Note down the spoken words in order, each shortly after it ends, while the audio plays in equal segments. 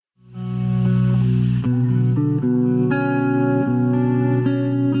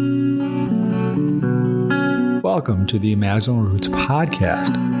Welcome to the Imaginal Roots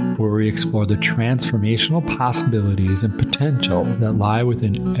podcast, where we explore the transformational possibilities and potential that lie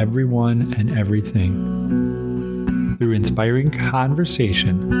within everyone and everything. Through inspiring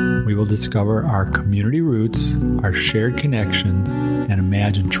conversation, we will discover our community roots, our shared connections, and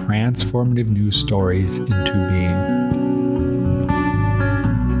imagine transformative new stories into being.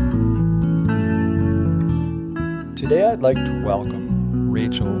 Today, I'd like to welcome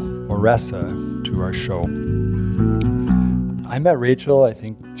Rachel Boressa to our show. I met Rachel, I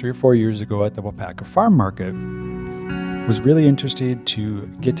think, 3 or 4 years ago at the Waupaca Farm Market. Was really interested to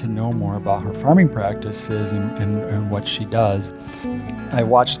get to know more about her farming practices and what she does. I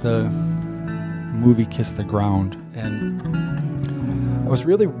watched the movie Kiss the Ground, and I was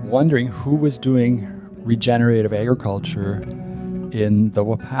really wondering who was doing regenerative agriculture in the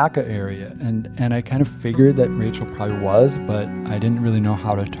Waupaca area, and I kind of figured that Rachel probably was, but I didn't really know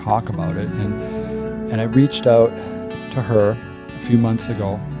how to talk about it, and I reached out to her a few months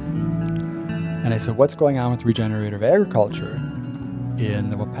ago, and I said, what's going on with regenerative agriculture in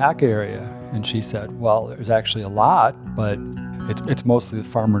the Waupaca area? And she said, well, there's actually a lot, but it's mostly the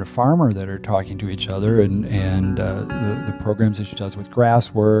farmer to farmer that are talking to each other, and the programs that she does with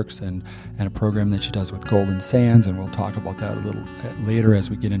Grassworks and a program that she does with Golden Sands, and we'll talk about that a little later as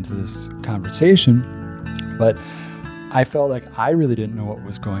we get into this conversation. But I felt like I really didn't know what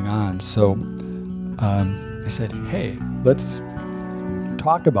was going on, so I said, hey, let's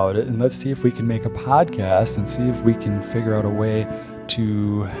talk about it and let's see if we can make a podcast and see if we can figure out a way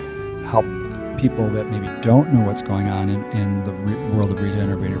to help people that maybe don't know what's going on in the world of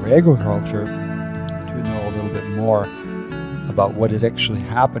regenerative agriculture to know a little bit more about what is actually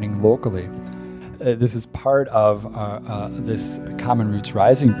happening locally. This is part of this Common Roots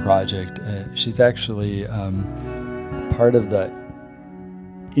Rising project. She's actually part of the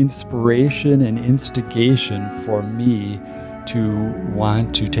inspiration and instigation for me to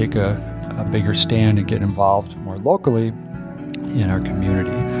want to take a bigger stand and get involved more locally in our community.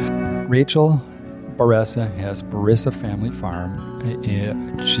 Rachel Boressa has Boressa Family Farm.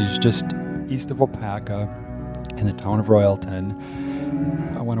 She's just east of Waupaca in the town of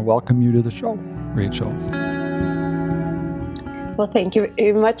Royalton. I want to welcome you to the show, Rachel. Well, thank you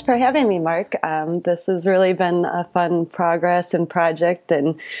very much for having me, Mark. This has really been a fun progress and project,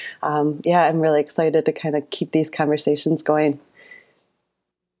 and I'm really excited to kind of keep these conversations going.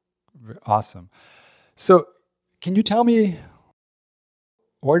 Awesome. So, can you tell me,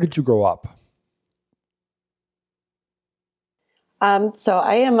 where did you grow up? So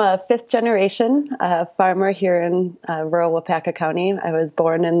I am a 5th generation farmer here in rural Waupaca County. I was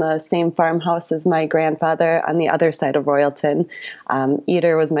born in the same farmhouse as my grandfather on the other side of Royalton.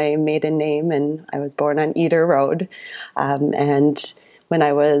 Eder was my maiden name, and I was born on Eder Road. And when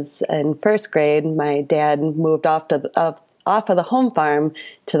I was in 1st grade, my dad moved off of the home farm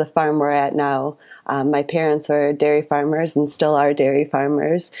to the farm we're at now. My parents were dairy farmers and still are dairy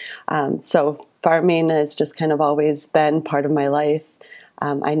farmers. So farming has just kind of always been part of my life.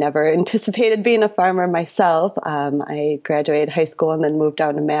 I never anticipated being a farmer myself. I graduated high school and then moved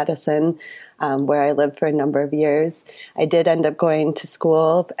down to Madison, where I lived for a number of years. I did end up going to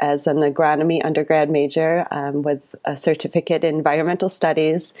school as an agronomy undergrad major with a certificate in environmental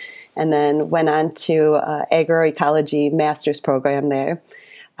studies, and then went on to agroecology master's program there.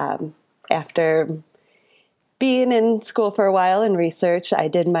 After being in school for a while in research,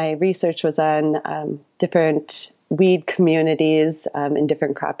 my research was on different weed communities in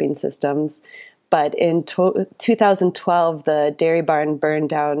different cropping systems. But in 2012, the dairy barn burned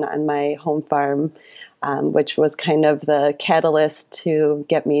down on my home farm, which was kind of the catalyst to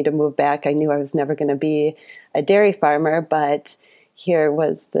get me to move back. I knew I was never going to be a dairy farmer, but here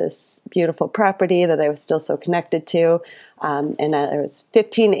was this beautiful property that I was still so connected to. And there was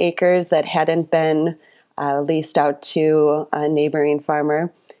 15 acres that hadn't been leased out to a neighboring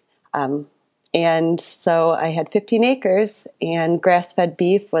farmer. And so I had 15 acres, and grass-fed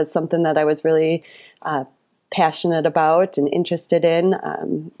beef was something that I was really passionate about and interested in.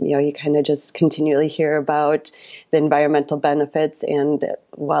 You kind of just continually hear about the environmental benefits and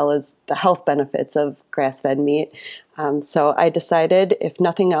well as the health benefits of grass-fed meat. So I decided, if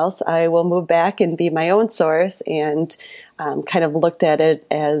nothing else, I will move back and be my own source, and kind of looked at it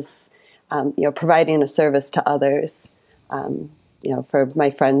as providing a service to others, for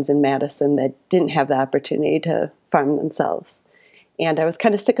my friends in Madison that didn't have the opportunity to farm themselves. And I was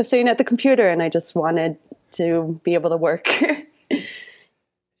kind of sick of sitting at the computer, and I just wanted to be able to work.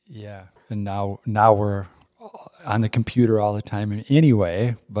 Yeah, and now we're on the computer all the time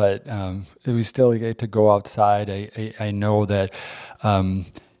anyway, but we still get to go outside. I know that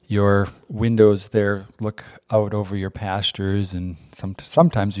your windows there look out over your pastures, and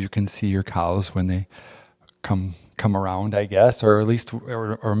sometimes you can see your cows when they come around, I guess, or at least,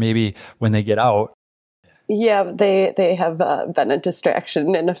 or maybe when they get out. Yeah, they have been a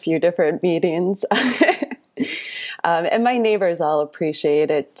distraction in a few different meetings. And my neighbors all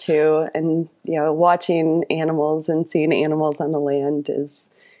appreciate it too. And, watching animals and seeing animals on the land is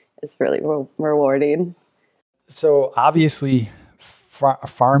really rewarding. So obviously,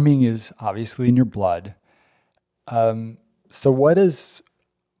 farming is obviously in your blood. So what does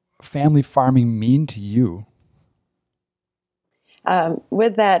family farming mean to you?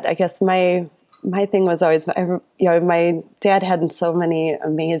 With that, I guess my thing was always, my dad had so many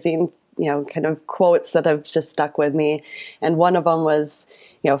amazing, kind of quotes that have just stuck with me. And one of them was,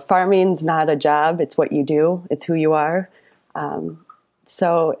 farming's not a job, it's what you do, it's who you are.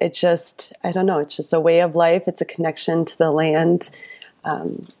 So it just, I don't know, it's just a way of life. It's a connection to the land.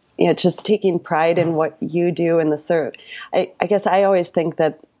 Just taking pride in what you do in the serve. I guess I always think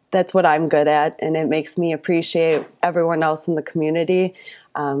that that's what I'm good at, and it makes me appreciate everyone else in the community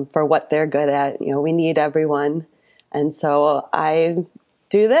for what they're good at. We need everyone. And so I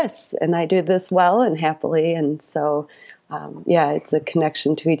do this, and I do this well and happily. And so, it's a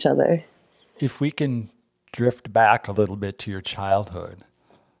connection to each other. If we can drift back a little bit to your childhood,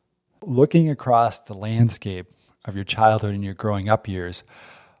 looking across the landscape of your childhood and your growing up years,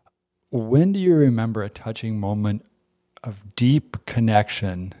 when do you remember a touching moment of deep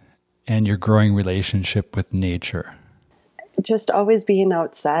connection and your growing relationship with nature? Just always being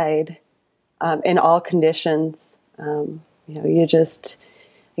outside in all conditions. I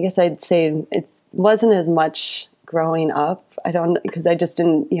guess I'd say it wasn't as much growing up. Because I just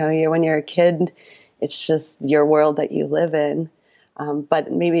didn't, when you're a kid, it's just your world that you live in.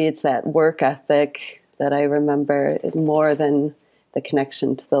 But maybe it's that work ethic that I remember more than the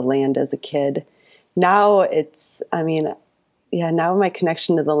connection to the land as a kid. Now now my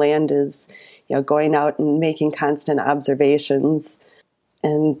connection to the land is, going out and making constant observations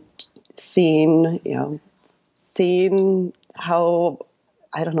and seeing how,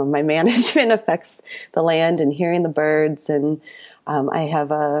 my management affects the land and hearing the birds. And I have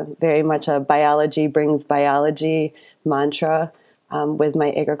very much a biology brings biology mantra with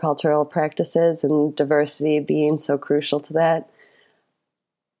my agricultural practices, and diversity being so crucial to that.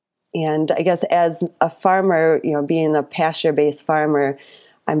 And I guess as a farmer, being a pasture-based farmer,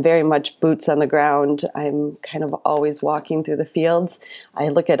 I'm very much boots on the ground. I'm kind of always walking through the fields. I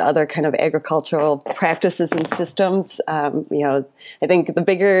look at other kind of agricultural practices and systems. I think the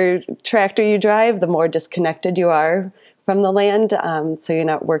bigger tractor you drive, the more disconnected you are from the land. So you're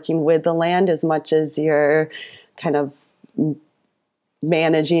not working with the land as much as you're kind of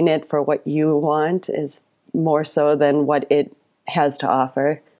managing it for what you want, is more so than what it has to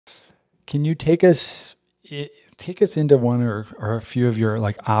offer. Can you take us into one or a few of your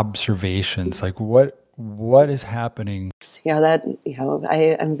observations? What is happening?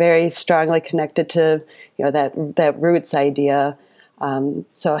 I am very strongly connected to that roots idea.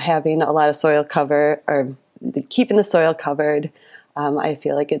 So having a lot of soil cover, or keeping the soil covered, I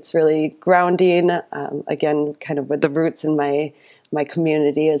feel like it's really grounding. Again, kind of with the roots in my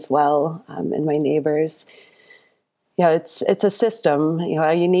community as well, and my neighbors. It's a system.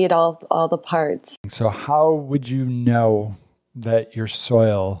 You need all the parts. So how would you know that your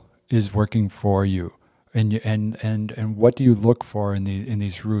soil is working for you? And what do you look for in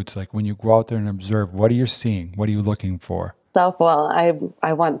these roots? Like when you go out there and observe, what are you seeing? What are you looking for? Well,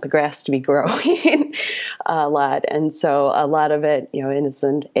 I want the grass to be growing a lot. And so a lot of it, as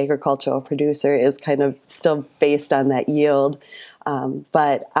an agricultural producer, is kind of still based on that yield.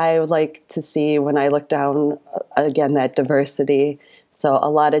 But I would like to see, when I look down, again, that diversity. So a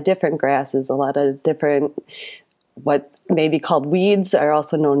lot of different grasses, a lot of different, what may be called weeds, are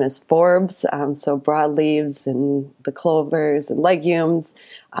also known as forbs. So broadleaves and the clovers and legumes.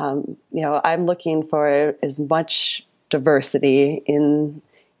 I'm looking for as much diversity in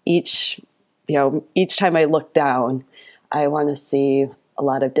each time I look down. I want to see a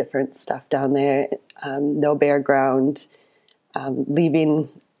lot of different stuff down there. No bare ground. Leaving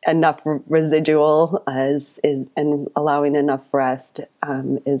enough residual and allowing enough rest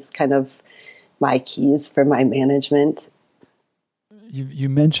is kind of my keys for my management. You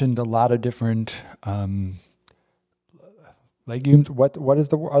mentioned a lot of different legumes. What is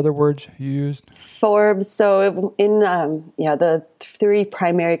the other words you used? Forbs. So in the three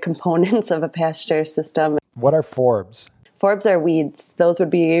primary components of a pasture system. What are forbs? Forbs are weeds. Those would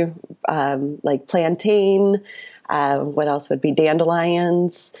be like plantain. What else would be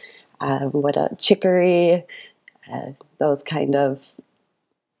dandelions? Chicory? Those kind of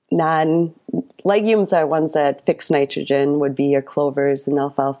non legumes are ones that fix nitrogen, would be your clovers and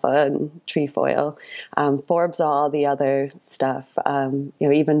alfalfa and trefoil. Forbs, all the other stuff,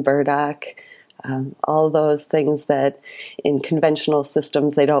 even burdock, all those things that in conventional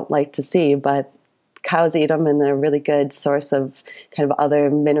systems they don't like to see, but cows eat them and they're a really good source of kind of other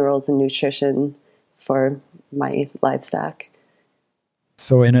minerals and nutrition for my livestock.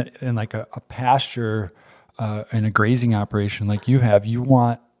 So in like a pasture, in a grazing operation like you have, you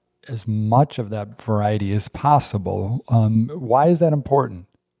want as much of that variety as possible. Why is that important?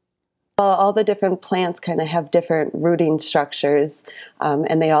 Well, all the different plants kind of have different rooting structures,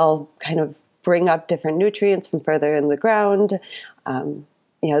 and they all kind of bring up different nutrients from further in the ground.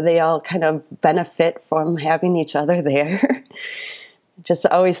 They all kind of benefit from having each other there. Just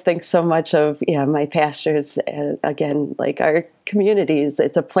always think so much of my pastures, again, like our communities.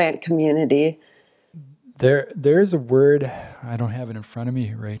 It's a plant community. There's a word, I don't have it in front of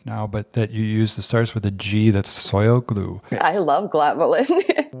me right now, but that you use that starts with a G, that's soil glue. I love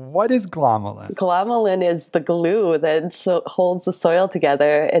glomalin. What is glomalin? Glomalin is the glue that holds the soil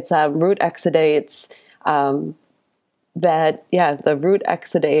together. It's root exudates the root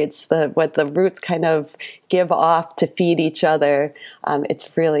exudates, what the roots kind of give off to feed each other.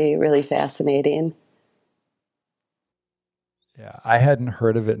 It's really, really fascinating. Yeah, I hadn't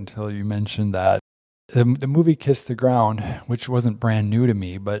heard of it until you mentioned that. The movie Kiss the Ground, which wasn't brand new to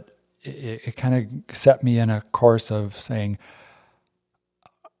me, but it kind of set me in a course of saying,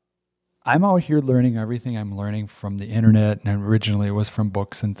 I'm out here learning everything I'm learning from the internet, and originally it was from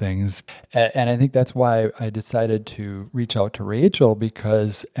books and things. And I think that's why I decided to reach out to Rachel,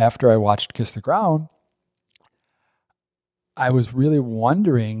 because after I watched Kiss the Ground, I was really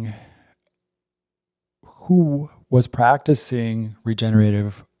wondering who was practicing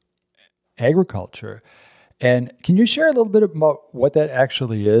regenerative agriculture. And can you share a little bit about what that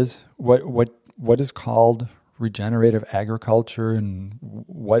actually is? What is called regenerative agriculture, and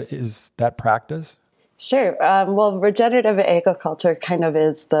what is that practice? Sure. Well, regenerative agriculture kind of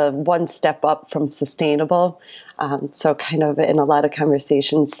is the one step up from sustainable. So kind of in a lot of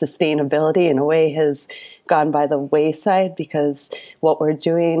conversations, sustainability in a way has gone by the wayside, because what we're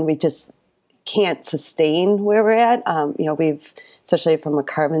doing, we just can't sustain where we're at. We've, especially from a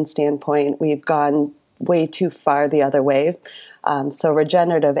carbon standpoint, we've gone way too far the other way. So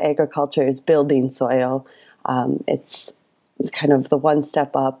regenerative agriculture is building soil. It's kind of the one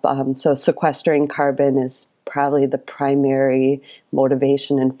step up. So sequestering carbon is probably the primary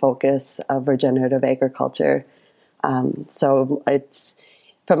motivation and focus of regenerative agriculture. So it's,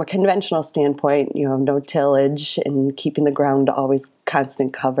 from a conventional standpoint, no tillage and keeping the ground always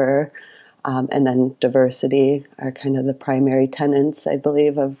constant cover. And then diversity are kind of the primary tenets, I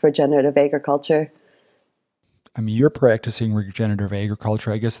believe, of regenerative agriculture. I mean, you're practicing regenerative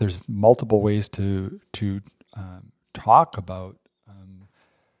agriculture. I guess there's multiple ways to talk about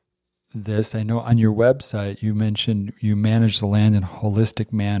this. I know on your website you mentioned you manage the land in a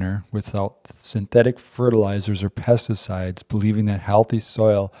holistic manner without synthetic fertilizers or pesticides, believing that healthy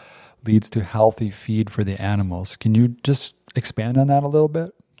soil leads to healthy feed for the animals. Can you just expand on that a little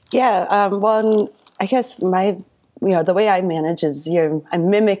bit? Yeah, well, I guess the way I manage is I'm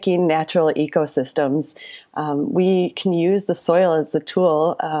mimicking natural ecosystems. We can use the soil as the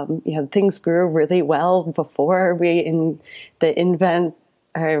tool. Things grew really well before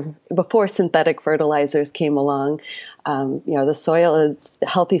before synthetic fertilizers came along.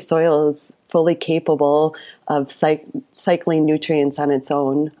 Healthy soil is fully capable of cycling nutrients on its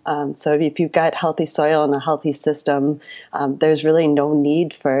own. So if you've got healthy soil and a healthy system, there's really no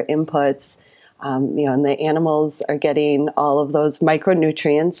need for inputs. And the animals are getting all of those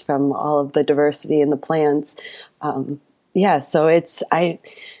micronutrients from all of the diversity in the plants. So I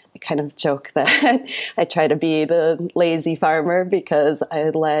kind of joke that I try to be the lazy farmer, because I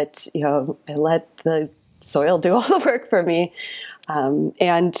let the soil do all the work for me.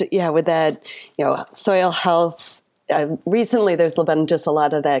 With that, soil health, recently there's been just a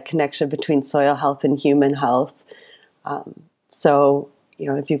lot of that connection between soil health and human health.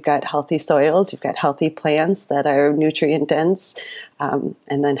 If you've got healthy soils, you've got healthy plants that are nutrient dense, and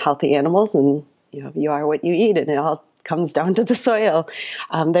then healthy animals, and you are what you eat, and it all comes down to the soil.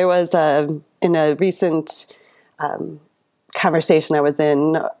 There was in a recent conversation I was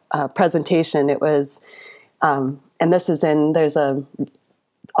in, a presentation, it was, and this is there's a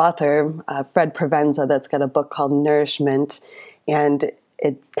author, Fred Provenza, that's got a book called Nourishment, and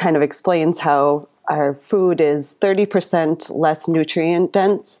it kind of explains how our food is 30% less nutrient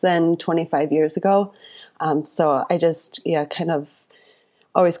dense than 25 years ago. So I just, kind of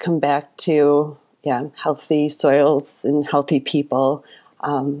always come back to, healthy soils and healthy people.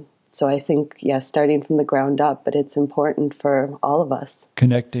 So I think, starting from the ground up, but it's important for all of us.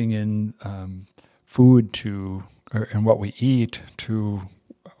 Connecting in food to, and what we eat to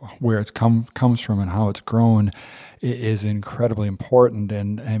where it's comes from and how it's grown is incredibly important.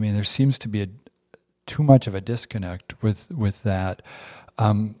 And I mean, there seems to be too much of a disconnect with that.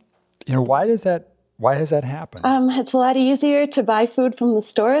 Why has that happened? It's a lot easier to buy food from the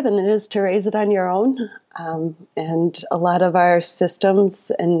store than it is to raise it on your own. And a lot of our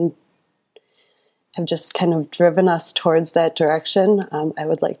systems have just kind of driven us towards that direction. I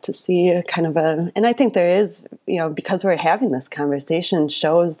would like to see and I think there is, because we're having this conversation,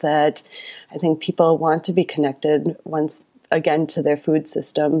 shows that I think people want to be connected once again to their food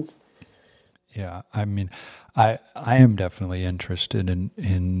systems. Yeah, I mean, I am definitely interested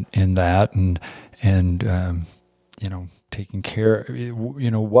in that and taking care.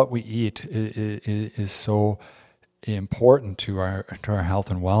 What we eat is so important to our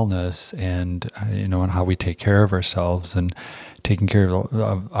health and wellness, and and how we take care of ourselves, and taking care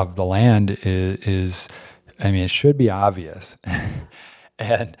of the land is I mean, it should be obvious.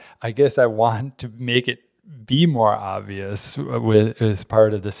 And I guess I want to make it be more obvious as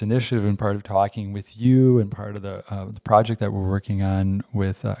part of this initiative, and part of talking with you, and part of the project that we're working on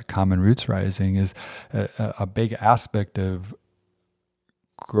with Common Roots Rising is a big aspect of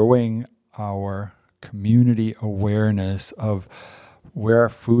growing our community awareness of where our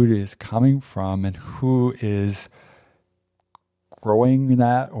food is coming from and who is growing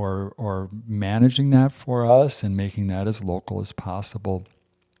that or managing that for us, and making that as local as possible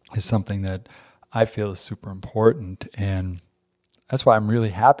is something that I feel is super important. And that's why I'm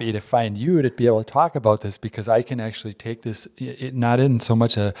really happy to find you to be able to talk about this, because I can actually take this, not in so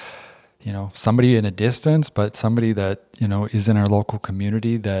much somebody in a distance, but somebody that, is in our local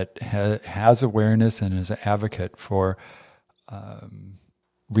community that has awareness and is an advocate for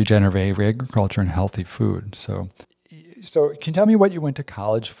regenerative agriculture and healthy food. So can you tell me what you went to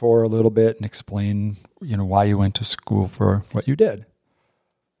college for a little bit, and explain, why you went to school for what you did?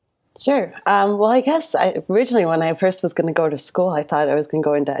 Sure. Well, I guess originally when I first was going to go to school, I thought I was going to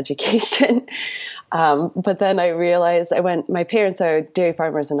go into education. But then I realized my parents are dairy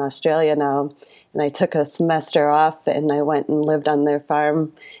farmers in Australia now, and I took a semester off and I went and lived on their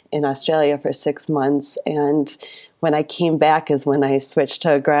farm in Australia for 6 months. And when I came back is when I switched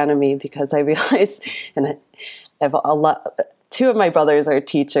to agronomy, because I realized, and I have two of my brothers are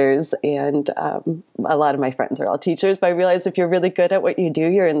teachers, and a lot of my friends are all teachers, but I realized if you're really good at what you do,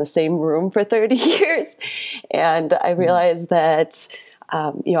 you're in the same room for 30 years. And I realized that,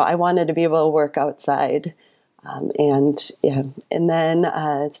 I wanted to be able to work outside. And then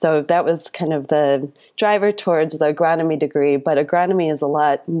so that was kind of the driver towards the agronomy degree, but agronomy is a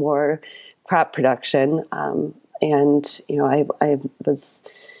lot more crop production. And, I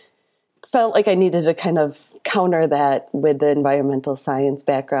felt like I needed to kind of counter that with the environmental science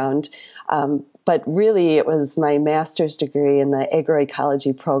background. But really, it was my master's degree in the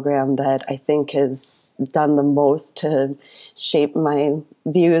agroecology program that I think has done the most to shape my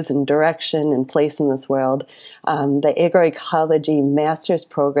views and direction and place in this world. The agroecology master's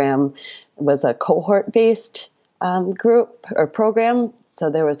program was a cohort-based group or program. So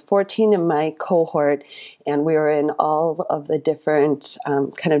there was 14 in my cohort, and we were in all of the different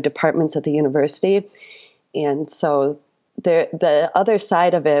kind of departments at the university. And so the other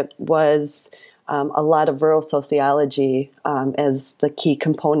side of it was a lot of rural sociology as the key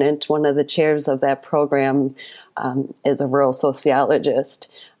component. One of the chairs of that program is a rural sociologist.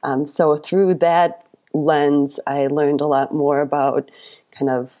 So through that lens, I learned a lot more about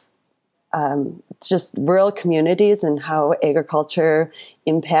kind of just rural communities and how agriculture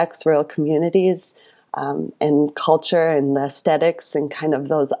impacts rural communities, and culture and the aesthetics and kind of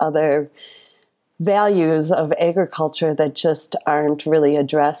those other values of agriculture that just aren't really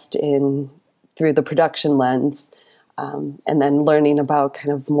addressed through the production lens. And then learning about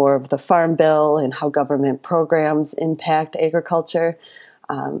kind of more of the Farm Bill and how government programs impact agriculture.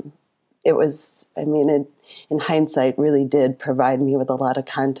 In hindsight, really did provide me with a lot of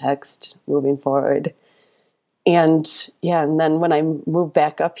context moving forward. And then when I moved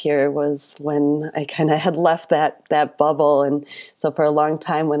back up here was when I kind of had left that bubble. And so for a long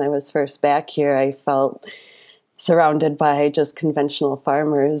time when I was first back here, I felt surrounded by just conventional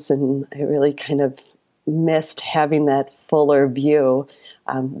farmers, and I really kind of missed having that fuller view,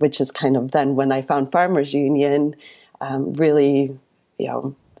 which is kind of then when I found Farmers Union, really,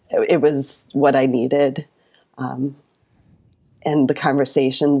 it was what I needed. And the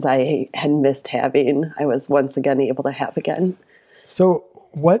conversations I had missed having, I was once again able to have again. So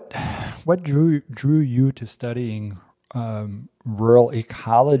what drew you to studying rural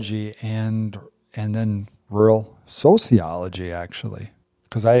ecology and then rural sociology, actually.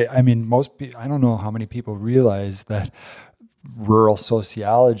 Because I mean, I don't know how many people realize that rural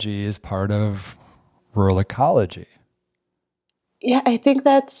sociology is part of rural ecology. Yeah, I think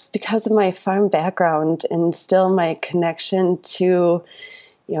that's because of my farm background and still my connection to,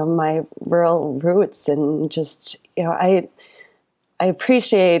 my rural roots and just, I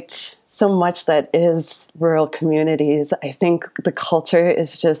appreciate so much that is rural communities. I think the culture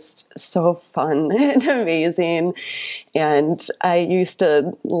is just so fun and amazing. And I used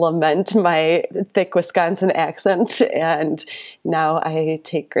to lament my thick Wisconsin accent, and now I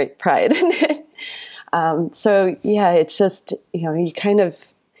take great pride in it. So yeah, it's just, you can't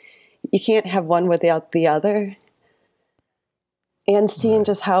have one without the other. And seeing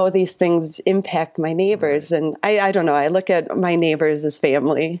just how these things impact my neighbors. And I don't know, I look at my neighbors as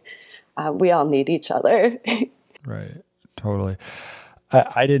family. We all need each other. Right. Totally.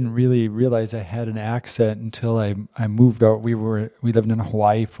 I didn't really realize I had an accent until I moved out. We lived in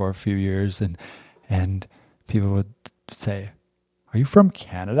Hawaii for a few years, and people would say, "Are you from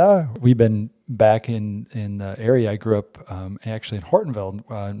Canada?" We've been back in the area. I grew up actually in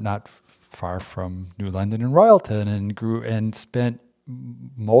Hortonville, not far from New London and Royalton, and grew and spent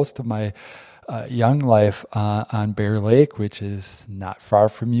most of my young life on Bear Lake, which is not far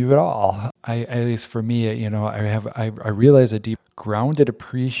from you at all. At least for me, I realize a deep grounded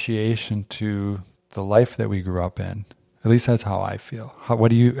appreciation to the life that we grew up in. At least that's how I feel.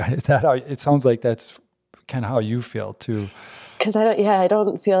 Is that how, it sounds like that's kind of how you feel too. Because I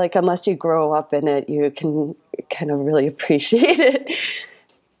don't feel like unless you grow up in it, you can kind of really appreciate it.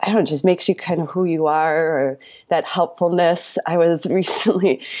 I don't know, it just makes you kind of who you are, or that helpfulness. I was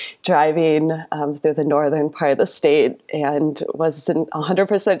recently driving through the northern part of the state and wasn't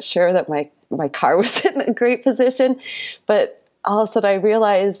 100% sure that my car was in a great position, but all of a sudden I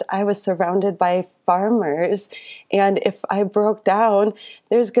realized I was surrounded by farmers, and if I broke down,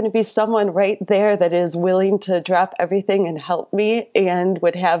 there's going to be someone right there that is willing to drop everything and help me and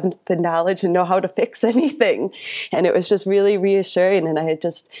would have the knowledge and know how to fix anything. And it was just really reassuring, and I had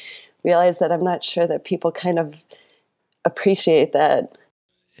just realized that I'm not sure that people kind of appreciate that.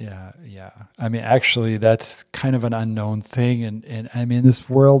 Yeah. I mean, actually, that's kind of an unknown thing, and I mean, this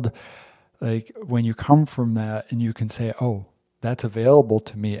world, like when you come from that and you can say, oh, that's available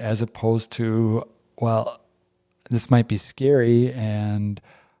to me, as opposed to, well, this might be scary and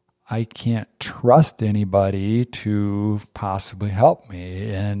I can't trust anybody to possibly help me.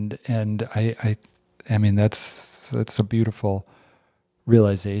 And I mean, that's a beautiful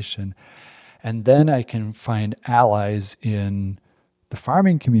realization. And then I can find allies in the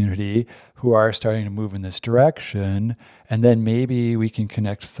farming community who are starting to move in this direction. And then maybe we can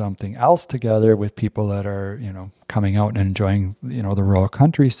connect something else together with people that are, coming out and enjoying, the rural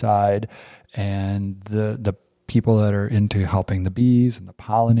countryside, and the people that are into helping the bees and the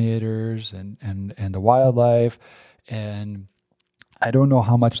pollinators and the wildlife. And I don't know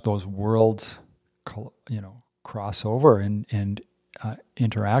how much those worlds, cross over and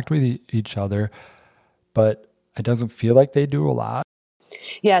interact with each other, but it doesn't feel like they do a lot.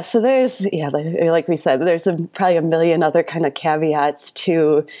 Yeah, so like we said, there's probably a million other kind of caveats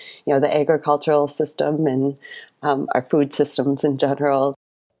to, the agricultural system and our food systems in general.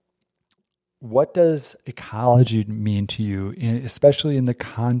 What does ecology mean to you, especially in the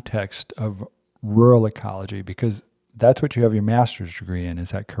context of rural ecology? Because that's what you have your master's degree in.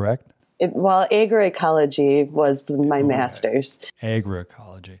 Is that correct? Agroecology was my master's.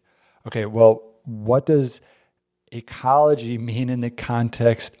 Agroecology. Okay, well, what does ecology mean in the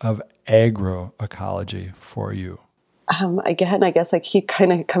context of agroecology for you? Again, I guess I keep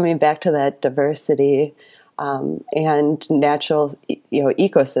kind of coming back to that diversity and natural,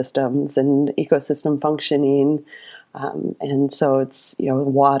 ecosystems and ecosystem functioning. And so it's,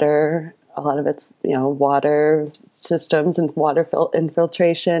 water, a lot of it's, water systems and water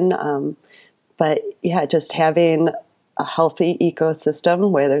infiltration. But yeah, just having a healthy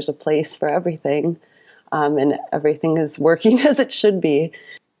ecosystem where there's a place for everything. And everything is working as it should be.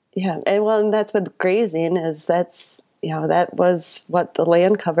 Yeah, and that's what grazing is. That was what the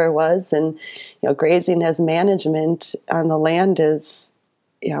land cover was, and grazing as management on the land is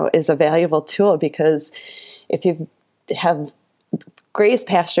a valuable tool, because if you have graze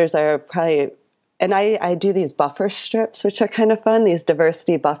pastures are probably, and I do these buffer strips, which are kind of fun, these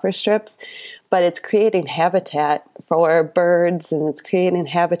diversity buffer strips, but it's creating habitat for birds, and it's creating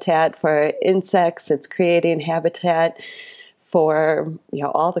habitat for insects. It's creating habitat for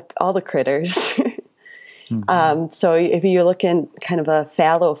all the critters. So if you look in kind of a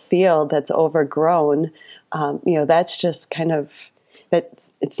fallow field that's overgrown, that's just kind of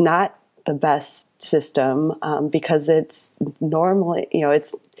it's not the best system because it's normally,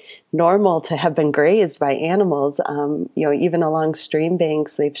 it's normal to have been grazed by animals. Even along stream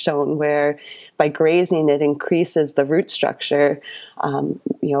banks, they've shown where by grazing it increases the root structure,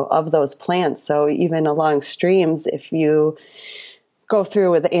 of those plants. So even along streams, if you go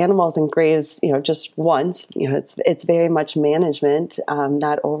through with animals and graze, just once, it's very much management,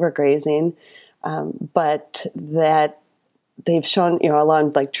 not overgrazing, but that they've shown,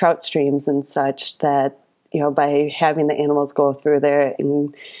 along like trout streams and such that, by having the animals go through there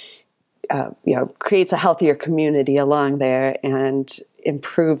and, creates a healthier community along there and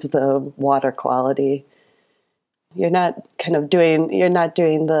improves the water quality. You're not doing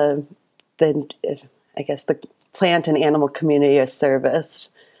the I guess the plant and animal community a service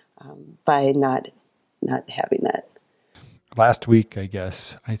by not having that. Last week, I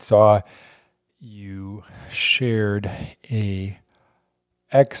guess, I saw you shared a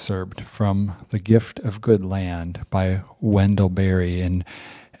excerpt from The Gift of Good Land by Wendell Berry, and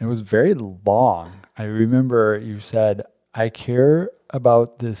it was very long. I remember you said, I care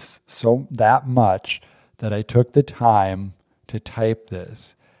about this so that much that I took the time to type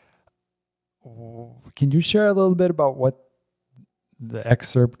this. Can you share a little bit about what the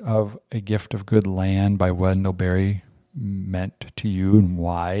excerpt of A Gift of Good Land by Wendell Berry meant to you and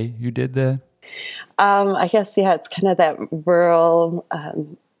why you did that? I guess, it's kind of that rural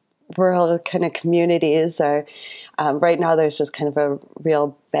kind of communities are, right now there's just kind of a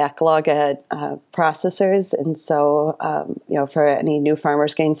real backlog at processors. And so, for any new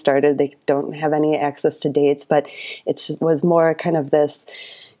farmers getting started, they don't have any access to dates, but it was more kind of this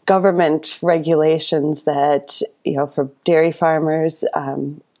government regulations that, for dairy farmers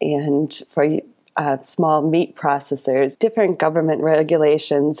and for small meat processors, different government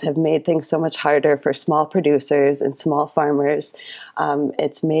regulations have made things so much harder for small producers and small farmers.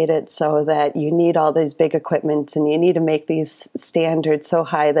 It's made it so that you need all these big equipment and you need to make these standards so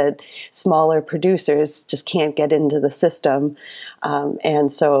high that smaller producers just can't get into the system.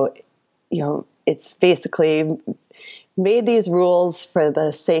 And so, it's basically made these rules for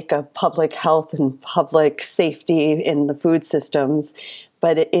the sake of public health and public safety in the food systems,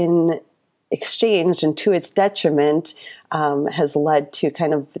 but in exchange and to its detriment has led to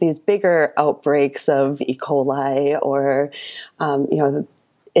kind of these bigger outbreaks of E. coli or,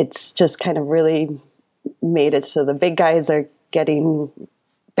 it's just kind of really made it so the big guys are getting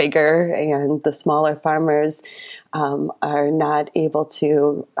bigger and the smaller farmers are not able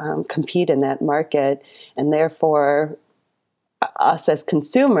to compete in that market. And therefore, us as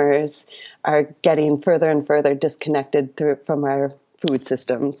consumers are getting further and further disconnected from our food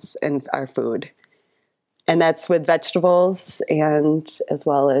systems and our food. And that's with vegetables and as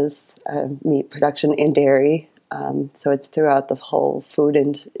well as meat production and dairy. So it's throughout the whole food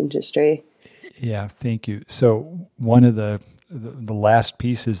industry. Yeah, thank you. So one of the last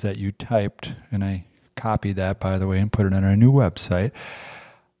pieces that you typed, and I copied that, by the way, and put it on our new website,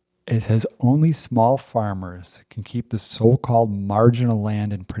 it says only small farmers can keep the so-called marginal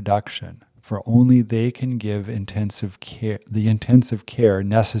land in production, for only they can give the intensive care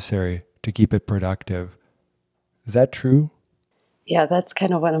necessary to keep it productive. Is that true? Yeah, that's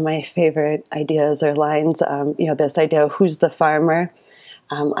kind of one of my favorite ideas or lines. This idea of who's the farmer.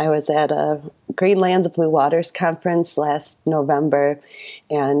 I was at a Greenlands Blue Waters conference last November,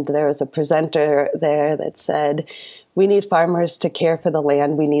 and there was a presenter there that said, we need farmers to care for the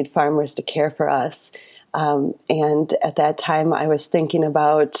land. We need farmers to care for us. And at that time, I was thinking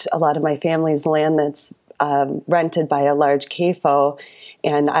about a lot of my family's land that's rented by a large CAFO,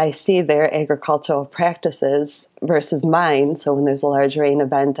 and I see their agricultural practices versus mine. So when there's a large rain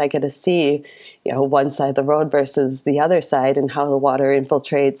event, I get to see, one side of the road versus the other side and how the water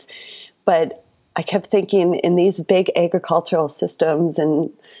infiltrates. But I kept thinking in these big agricultural systems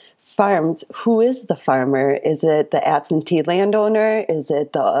and farms, who is the farmer? Is it the absentee landowner? Is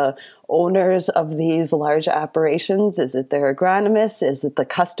it the owners of these large operations? Is it their agronomists? Is it the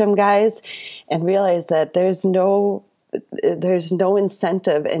custom guys? And realize that there's no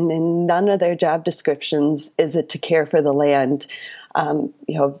incentive, and in none of their job descriptions is it to care for the land.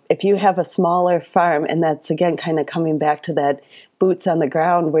 If you have a smaller farm, and that's again kind of coming back to that boots on the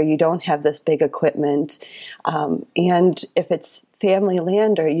ground where you don't have this big equipment, and if it's family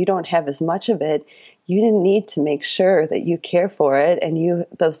land or you don't have as much of it, you need to make sure that you care for it and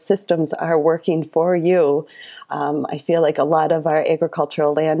those systems are working for you. I feel like a lot of our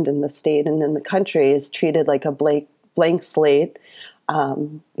agricultural land in the state and in the country is treated like a blank slate.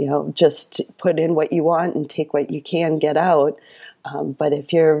 just put in what you want and take what you can get out. But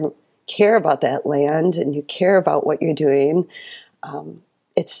if you care about that land and you care about what you're doing,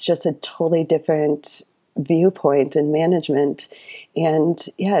 it's just a totally different viewpoint and management. And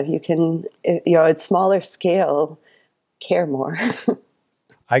if you can, at smaller scale, care more.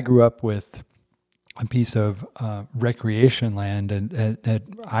 I grew up with a piece of recreation land, and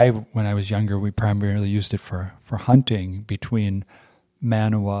when I was younger, we primarily used it for hunting between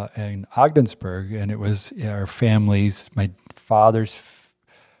Manawa and Ogdensburg, and it was our family's, my father's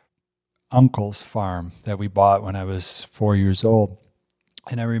uncle's farm that we bought when I was 4 years old.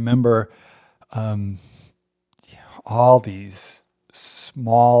 And I remember all these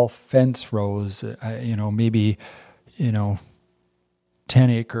small fence rows, maybe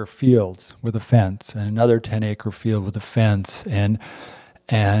 10-acre fields with a fence, and another 10-acre field with a fence, and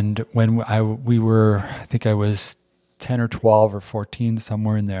when I think I was 10 or 12 or 14,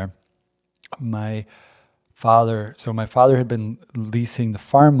 somewhere in there, my father had been leasing the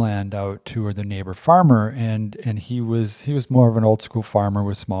farmland out to the neighbor farmer, and he was more of an old school farmer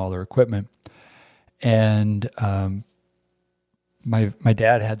with smaller equipment, and my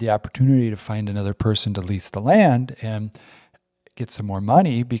dad had the opportunity to find another person to lease the land and get some more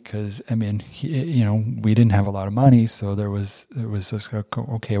money, because we didn't have a lot of money, so there was this,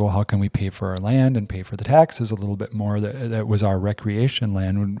 okay, well, how can we pay for our land and pay for the taxes a little bit more? That was our recreation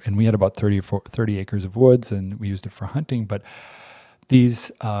land, and we had about 30 acres of woods, and we used it for hunting. But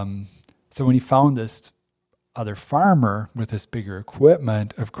these, so when he found this other farmer with this bigger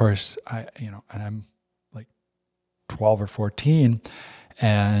equipment, of course, and I'm like 12 or 14,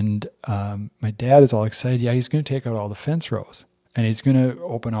 and my dad is all excited. Yeah, he's going to take out all the fence rows, and he's going to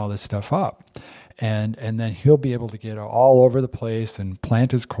open all this stuff up. And then he'll be able to get all over the place and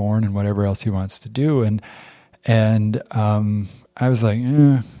plant his corn and whatever else he wants to do. And I was like,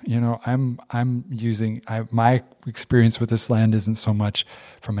 I'm using my experience with this land isn't so much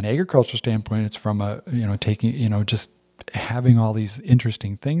from an agricultural standpoint. It's from just having all these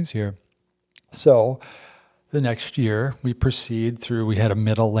interesting things here. So the next year, we had a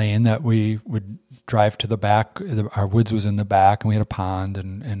middle lane that we would drive to the back. Our woods was in the back, and we had a pond,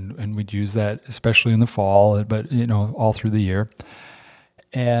 and we'd use that, especially in the fall, but, all through the year.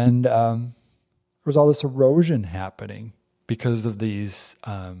 And there was all this erosion happening because of these,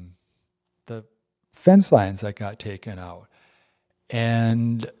 the fence lines that got taken out.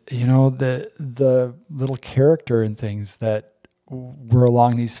 And, the little character and things that were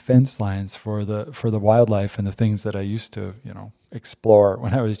along these fence lines for the wildlife and the things that I used to, explore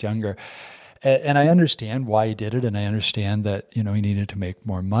when I was younger. And I understand why he did it, and I understand that, he needed to make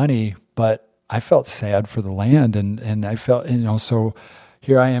more money, but I felt sad for the land, and I felt, so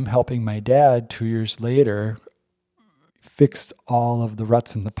here I am helping my dad 2 years later fix all of the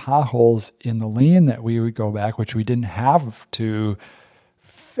ruts and the potholes in the lane that we would go back, which we didn't have to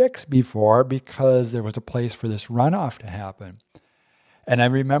fix before because there was a place for this runoff to happen. And I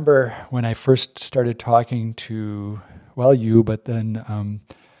remember when I first started talking to, you, but then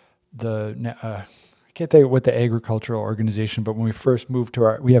I can't think of what the agricultural organization, but when we first moved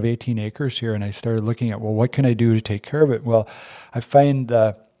we have 18 acres here, and I started looking at, what can I do to take care of it? Well, I find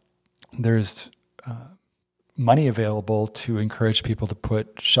there's money available to encourage people to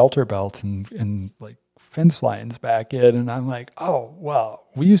put shelter belts and like fence lines back in, and I'm like, oh, well,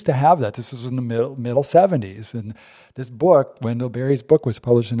 we used to have that. This was in the middle 70s, and this book, Wendell Berry's book, was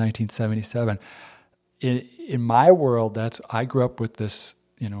published in 1977. In my world, I grew up with this,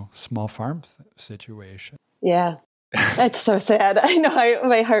 small farm situation. Yeah, that's so sad. I know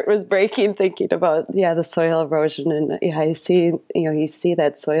my heart was breaking thinking about, the soil erosion, and I see, you see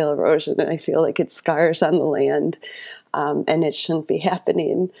that soil erosion, and I feel like it scars on the land, and it shouldn't be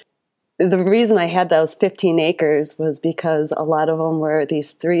happening. The reason I had those 15 acres was because a lot of them were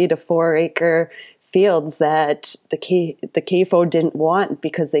these 3 to 4 acre fields that the CAFO didn't want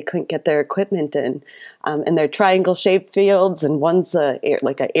because they couldn't get their equipment in. And they're triangle-shaped fields, and one's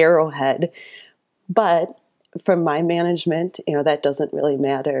like an arrowhead. But from my management, that doesn't really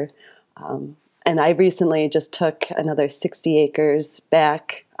matter. And I recently just took another 60 acres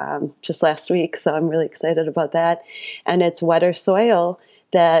back just last week, so I'm really excited about that. And it's wetter soil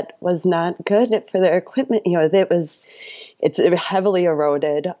that was not good for their equipment. It's heavily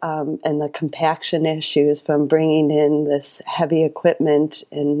eroded, and the compaction issues from bringing in this heavy equipment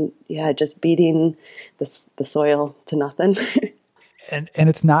and just beating the soil to nothing. and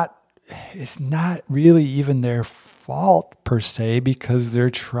it's not really even their fault per se, because they're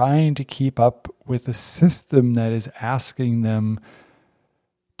trying to keep up with a system that is asking them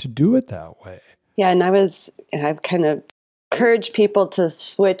to do it that way. Yeah, and I've kind of encourage people to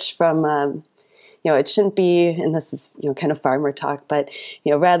switch from, it shouldn't be, and this is, kind of farmer talk, but,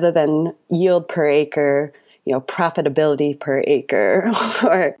 rather than yield per acre, profitability per acre,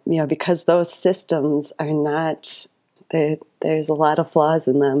 or, because those systems are not, there's a lot of flaws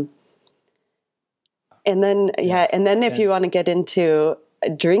in them. And then, if you want to get into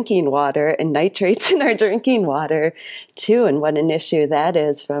drinking water and nitrates in our drinking water too, and what an issue that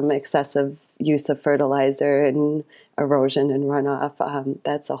is from excessive use of fertilizer and erosion and runoff,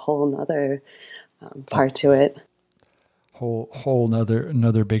 that's a whole nother part to it. Whole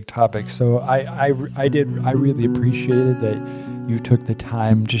another big topic. So I really appreciated that you took the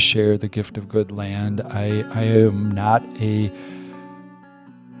time to share the gift of good land. I am not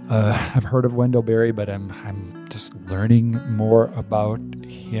I've heard of Wendell Berry, but I'm just learning more about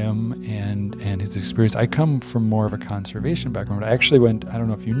him and his experience. I come from more of a conservation background. I actually went, I don't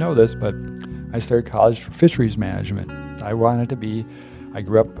know if you know this, but I started college for fisheries management. I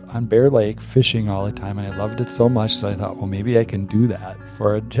grew up on Bear Lake fishing all the time, and I loved it so much, so I thought, well, maybe I can do that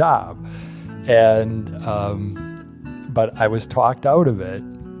for a job. And but I was talked out of it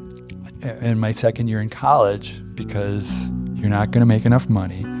in my second year in college because you're not going to make enough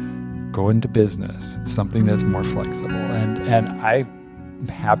money. Go into business, something that's more flexible. And I'm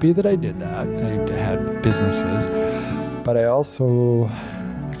happy that I did that. I had businesses, but I also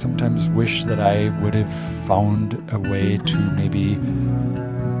sometimes wish that I would have found a way to maybe,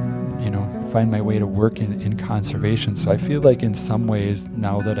 find my way to work in conservation. So I feel like in some ways,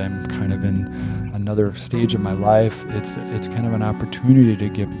 now that I'm kind of in another stage of my life, it's kind of an opportunity to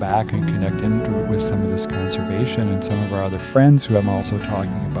give back and connect with some of this conservation and some of our other friends who I'm also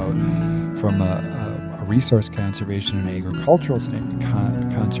talking about from a resource conservation and agricultural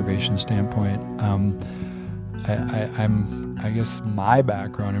conservation standpoint. I guess my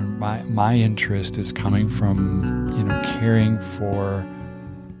background and my interest is coming from caring for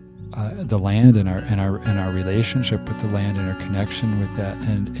the land and our relationship with the land and our connection with that,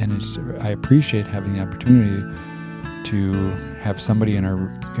 and I appreciate having the opportunity to have somebody in our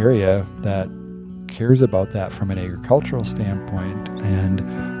area that cares about that from an agricultural standpoint and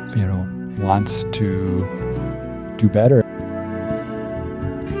wants to do better.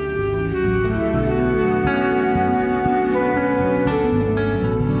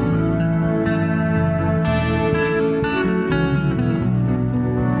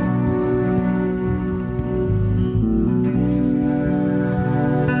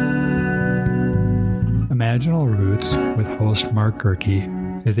 Imaginal Roots with host Mark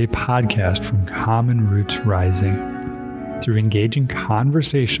Gerke is a podcast from Common Roots Rising. Through engaging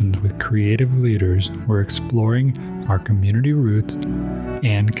conversations with creative leaders, we're exploring our community roots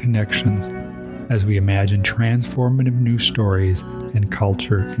and connections as we imagine transformative new stories and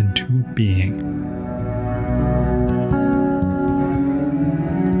culture into being.